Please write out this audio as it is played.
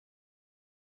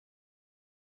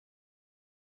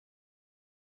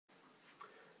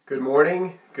Good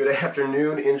morning, good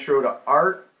afternoon, intro to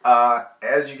art.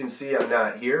 As you can see, I'm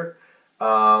not here.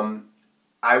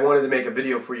 I wanted to make a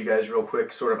video for you guys real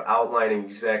quick, sort of outlining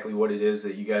exactly what it is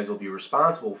that you guys will be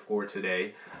responsible for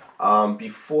today.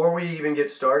 Before we even get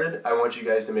started, I want you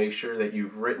guys to make sure that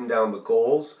you've written down the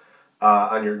goals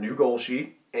on your new goal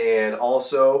sheet, and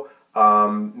also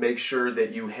make sure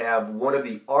that you have one of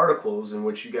the articles in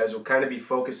which you guys will kind of be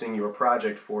focusing your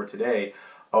project for today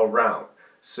around.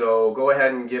 So go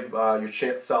ahead and give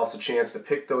yourselves a chance to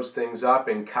pick those things up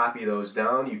and copy those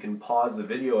down. You can pause the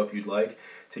video if you'd like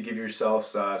to give yourselves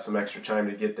some extra time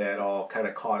to get that all kind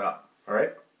of caught up. All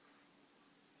right?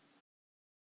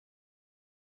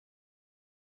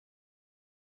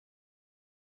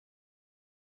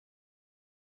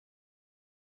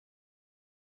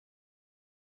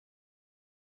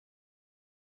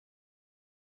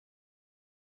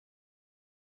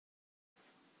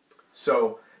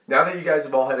 So now that you guys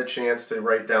have all had a chance to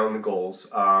write down the goals,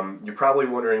 you're probably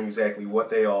wondering exactly what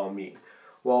they all mean.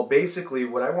 Well, basically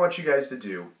what I want you guys to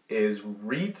do is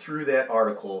read through that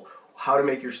article, How to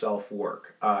Make Yourself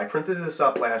Work. I printed this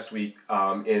up last week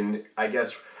in, I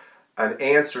guess, an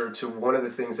answer to one of the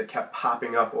things that kept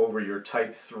popping up over your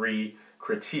type 3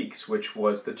 critiques, which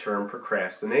was the term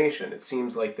procrastination. It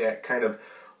seems like that kind of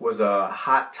was a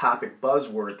hot topic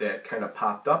buzzword that kind of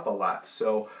popped up a lot.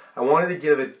 So I wanted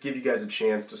to give you guys a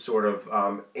chance to sort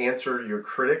of answer your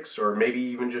critics, or maybe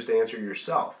even just answer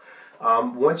yourself.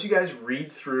 Once you guys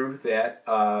read through that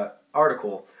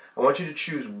article, I want you to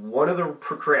choose one of the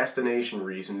procrastination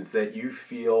reasons that you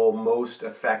feel most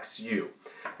affects you.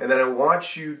 And then I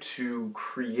want you to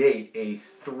create a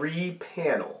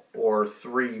 3-panel or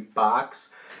 3-box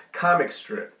comic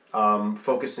strip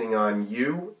focusing on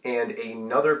you and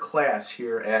another class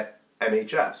here at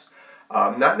MHS.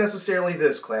 Not necessarily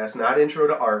this class, not Intro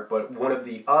to Art, but one of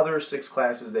the other 6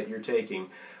 classes that you're taking.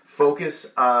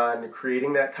 Focus on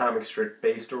creating that comic strip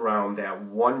based around that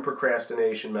one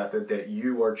procrastination method that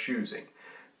you are choosing.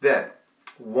 Then,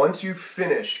 once you've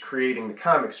finished creating the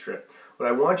comic strip, what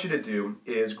I want you to do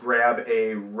is grab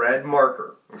a red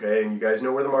marker, okay, and you guys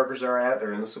know where the markers are at,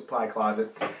 they're in the supply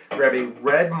closet. Grab a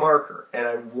red marker, and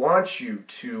I want you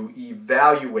to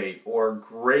evaluate or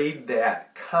grade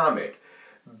that comic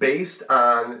based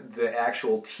on the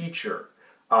actual teacher.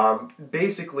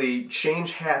 Basically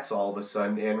change hats all of a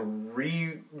sudden and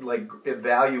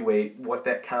evaluate what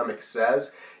that comic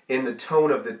says in the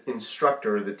tone of the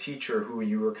instructor, the teacher who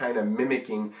you were kind of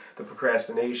mimicking the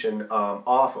procrastination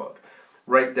off of.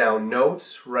 Write down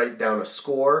notes, write down a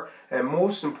score, and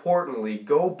most importantly,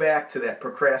 go back to that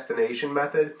procrastination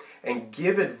method and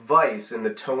give advice in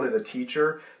the tone of the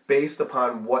teacher based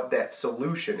upon what that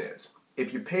solution is.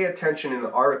 If you pay attention in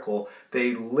the article,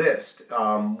 they list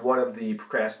one of the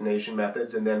procrastination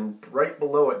methods, and then right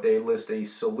below it they list a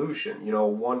solution,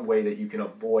 one way that you can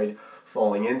avoid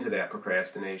falling into that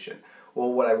procrastination.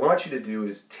 Well, what I want you to do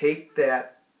is take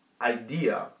that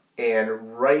idea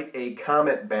and write a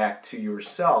comment back to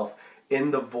yourself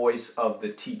in the voice of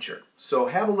the teacher. So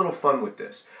have a little fun with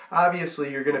this.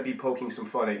 Obviously, you're going to be poking some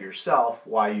fun at yourself,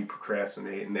 why you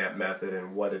procrastinate in that method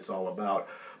and what it's all about.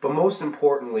 But most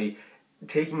importantly,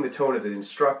 taking the tone of the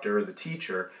instructor or the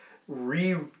teacher,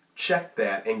 recheck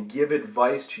that and give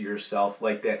advice to yourself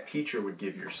like that teacher would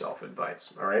give yourself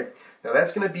advice. All right? Now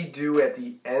that's going to be due at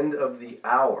the end of the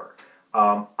hour.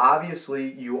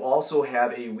 Obviously, you also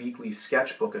have a weekly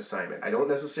sketchbook assignment. I don't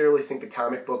necessarily think the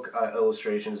comic book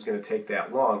illustration is going to take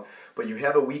that long, but you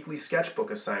have a weekly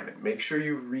sketchbook assignment. Make sure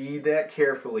you read that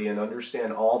carefully and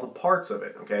understand all the parts of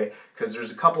it, okay? Because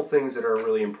there's a couple things that are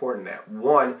really important in that.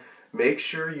 One, make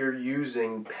sure you're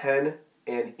using pen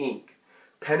and ink.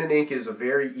 Pen and ink is a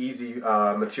very easy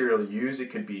material to use.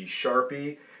 It could be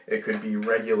Sharpie, it could be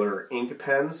regular ink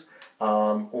pens,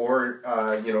 or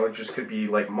it just could be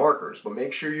like markers. But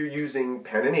make sure you're using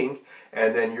pen and ink,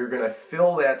 and then you're going to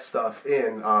fill that stuff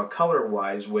in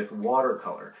color-wise with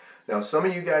watercolor. Now, some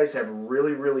of you guys have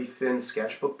really, really thin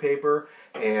sketchbook paper,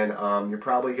 and you're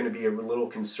probably going to be a little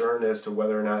concerned as to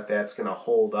whether or not that's going to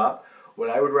hold up. What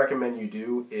I would recommend you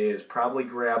do is probably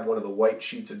grab one of the white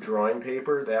sheets of drawing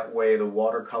paper. That way the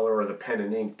watercolor or the pen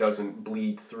and ink doesn't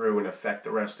bleed through and affect the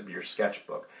rest of your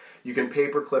sketchbook. You can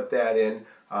paper clip that in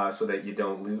so that you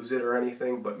don't lose it or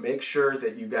anything, but make sure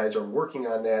that you guys are working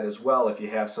on that as well if you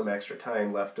have some extra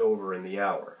time left over in the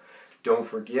hour. Don't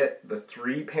forget, the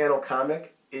 3-panel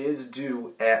comic is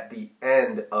due at the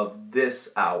end of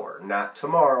this hour, not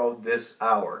tomorrow, this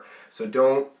hour. So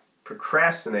don't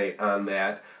procrastinate on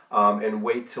that and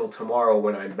wait till tomorrow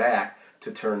when I'm back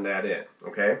to turn that in,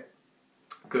 okay?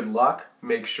 Good luck.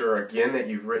 Make sure, again, that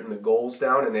you've written the goals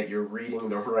down and that you're reading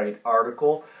the right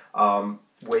article.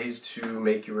 ways to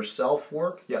make yourself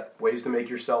work. Yep, ways to make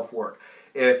yourself work.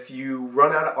 If you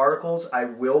run out of articles, I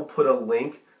will put a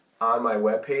link on my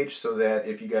webpage so that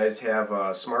if you guys have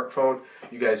a smartphone,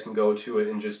 you guys can go to it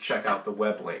and just check out the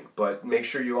web link. But make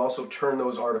sure you also turn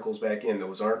those articles back in.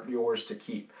 Those aren't yours to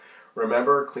keep.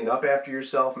 Remember, clean up after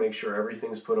yourself, make sure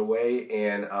everything's put away,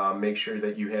 and make sure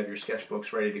that you have your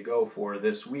sketchbooks ready to go for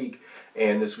this week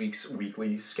and this week's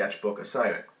weekly sketchbook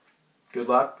assignment. Good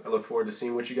luck. I look forward to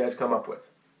seeing what you guys come up with.